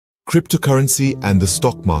Cryptocurrency and the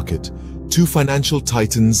stock market, two financial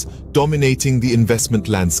titans dominating the investment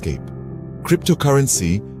landscape.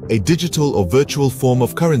 Cryptocurrency, a digital or virtual form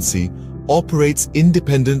of currency, operates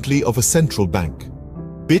independently of a central bank.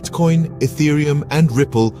 Bitcoin, Ethereum, and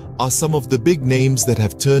Ripple are some of the big names that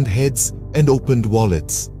have turned heads and opened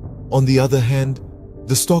wallets. On the other hand,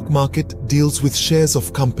 the stock market deals with shares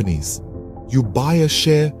of companies. You buy a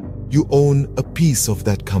share, you own a piece of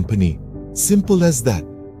that company. Simple as that.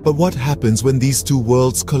 But what happens when these two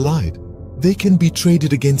worlds collide? They can be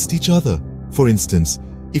traded against each other. For instance,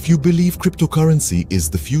 if you believe cryptocurrency is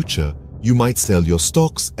the future, you might sell your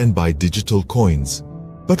stocks and buy digital coins.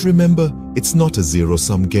 But remember, it's not a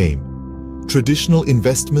zero-sum game. Traditional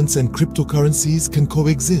investments and cryptocurrencies can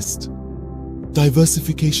coexist.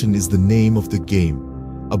 Diversification is the name of the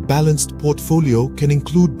game. A balanced portfolio can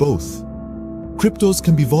include both. Cryptos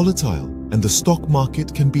can be volatile, and the stock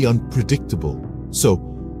market can be unpredictable. So,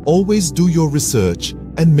 always do your research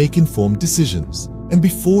and make informed decisions. And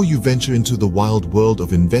before you venture into the wild world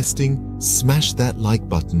of investing, smash that like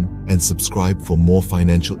button and subscribe for more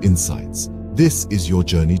financial insights. This is your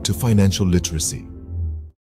journey to financial literacy.